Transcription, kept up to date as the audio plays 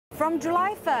From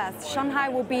July 1st, Shanghai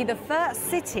will be the first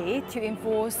city to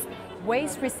enforce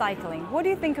waste recycling. What do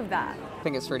you think of that? I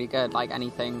think it's really good, like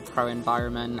anything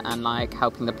pro-environment and like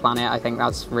helping the planet. I think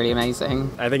that's really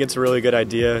amazing. I think it's a really good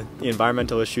idea. The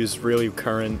environmental issue is really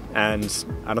current, and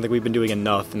I don't think we've been doing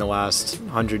enough in the last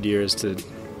 100 years to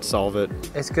solve it.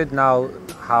 It's good now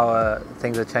how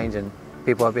things are changing.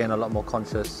 People are being a lot more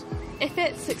conscious. If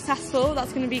it's successful,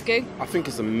 that's going to be good. I think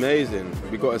it's amazing.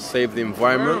 We've got to save the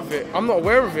environment. I'm not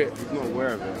aware of it. He's not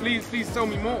aware of it. Please tell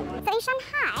me more. So in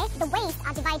Shanghai, the wastes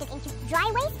are divided into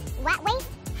dry waste, wet waste,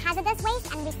 hazardous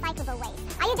waste and recyclable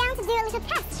waste. Are you down to do a little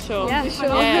test? Sure. Yeah, sure.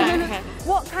 Yeah, okay.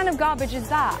 What kind of garbage is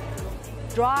that?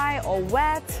 Dry or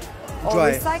wet? Or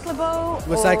Dry. recyclable?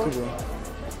 Recyclable.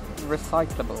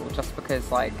 Recyclable, just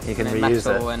because like you can reuse reuse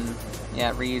metal it. and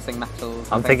reusing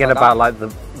metals. I'm thinking like about that.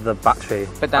 like the battery.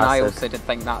 But then I acid. also did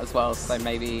think that as well, so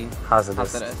maybe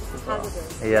hazardous. as well.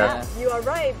 Hazardous. Yeah. You are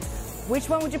right. Which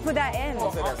one would you put that in?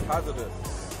 I'll say that's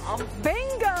hazardous.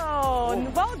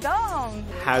 Bingo! Well done.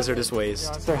 Hazardous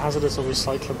waste. They're hazardous or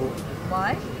recyclable.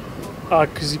 Why?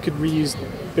 Because you could reuse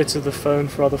bits of the phone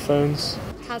for other phones.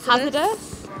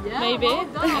 Hazardous? Yeah, Maybe. well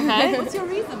done. Okay. What's your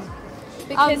reason?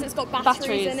 Because it's got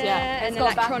batteries in it and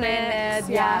electronics.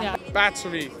 Yeah.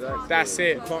 Battery. That's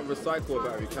it. You can't recycle a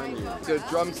battery, can you? It's a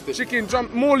drumstick. Chicken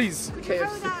Morley's.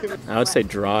 KFC. I would say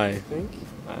dry. I think.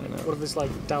 I don't know. What if it's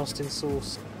like doused in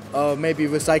sauce? Maybe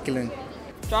recycling.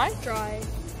 Dry? Dry.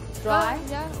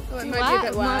 Yeah. Oh, it might be a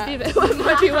bit wet. Might be a bit wet.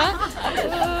 Might be wet.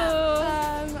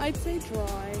 I'd say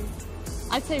dry.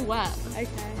 I'd say wet.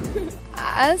 Okay.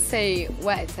 I'll say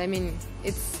wet. I mean,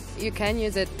 you can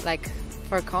use it like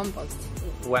for compost.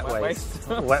 Wet waste.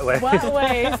 Wet waste. Wet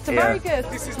waste. Yeah. Very good.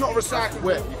 This is not recyclable.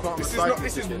 Wet. You can't recycle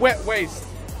This is chicken. wet waste.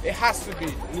 It has to be.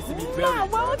 It needs to be Yeah,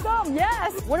 buried. well done.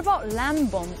 Yes. What about lamb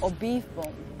bomb or beef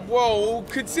bomb? Whoa,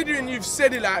 considering you've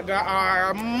said it like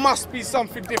that, must be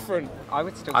something different. I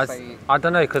would still say I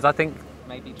don't know, because I think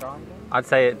maybe dry. I'd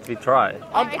say it'd be dry.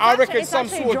 I reckon It's some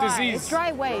actually sort of dry. disease. It's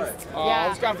dry waste. Oh, yeah. I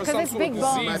was going for some Because it's sort of big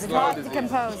bombs. disease. It's hard to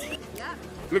compose.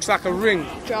 Looks like a ring.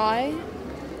 Dry.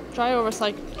 Dry or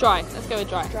recycle? Dry. Let's go with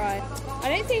dry. Dry. I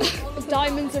don't think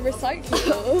diamonds are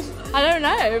recyclable. I don't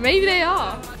know. Maybe they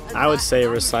are. I would say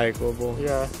recyclable.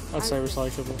 Yeah, I'd say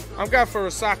recyclable. I'm going for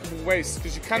recyclable waste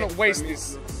because you cannot waste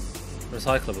this.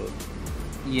 Recyclable.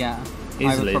 Yeah. I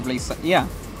Easily. would probably say yeah.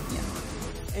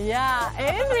 Yeah,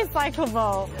 it is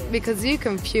recyclable. Because you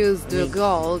can fuse the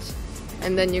gold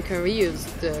and then you can reuse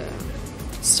the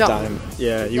stone. Diamond.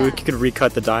 Yeah, you could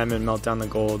recut the diamond, melt down the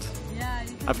gold.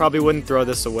 I probably wouldn't throw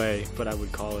this away, but I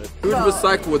would call it. You would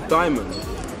recycle a diamond.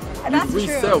 That's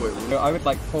Resell true. it. I would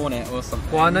like pawn it or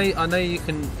something. Well, I know you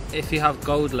can, if you have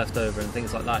gold left over and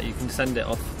things like that, you can send it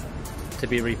off to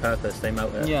be repurposed. They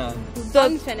melt it. Yeah.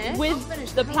 Unfinished.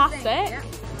 With the plastic.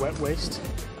 Wet waste.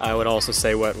 I would also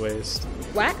say wet waste.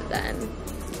 Wet then.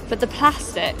 But the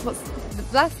plastic. The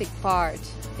plastic part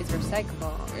is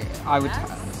recyclable. I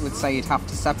would say you'd have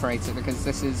to separate it because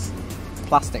this is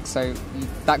plastic, so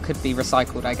that could be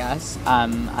recycled, I guess.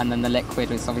 And then the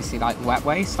liquid is obviously like wet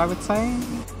waste, I would say.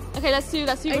 Okay, let's do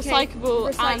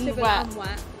recyclable, and wet.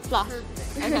 Flush.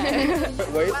 Okay.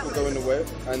 Wet waste will go in the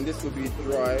wet, and this will be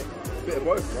dry. Bit of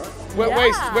both, right?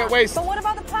 Wet waste. But what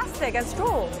about the plastic and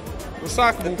straw?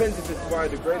 Recyclable. Depends if it's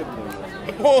biodegradable.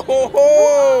 Ho, ho,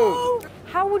 ho.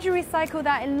 How would you recycle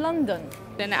that in London?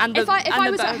 If I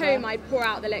was at home, I'd pour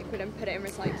out the liquid and put it in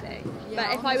recycling.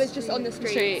 But if I was just on the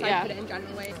street, I'd put it in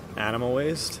general waste. Animal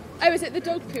waste? Oh, is it the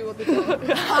dog poo or the dog?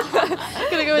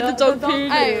 Gonna go with the dog poo.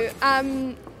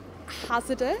 Oh,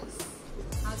 hazardous.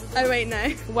 Oh wait,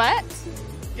 no. Wet.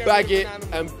 Bag it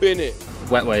and bin it.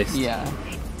 Wet waste. Yeah.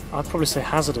 I'd probably say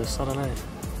hazardous. I don't know.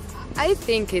 I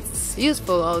think it's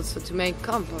useful also to make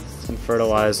compost. And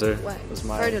fertilizer Wet. was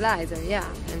my... Fertilizer, yeah.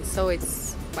 And so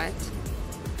it's wet.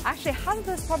 Actually,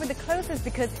 hazardous is probably the closest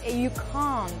because you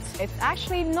can't. It's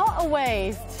actually not a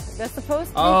waste. They're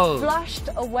supposed to be flushed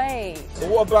away. So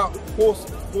what about horse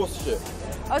shit?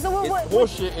 Oh, so what?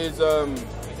 Horse shit is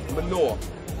manure,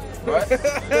 right? no,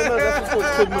 that's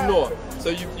what's called manure. So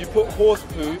you put horse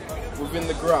poo within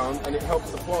the ground and it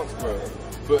helps the plants grow.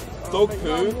 But dog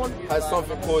poo has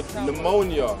something called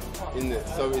pneumonia in it,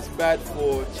 so it's bad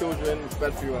for children, it's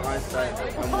bad for your eyesight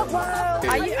and whatnot.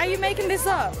 Are you making this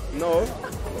up? No,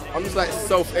 I'm just like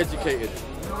self-educated.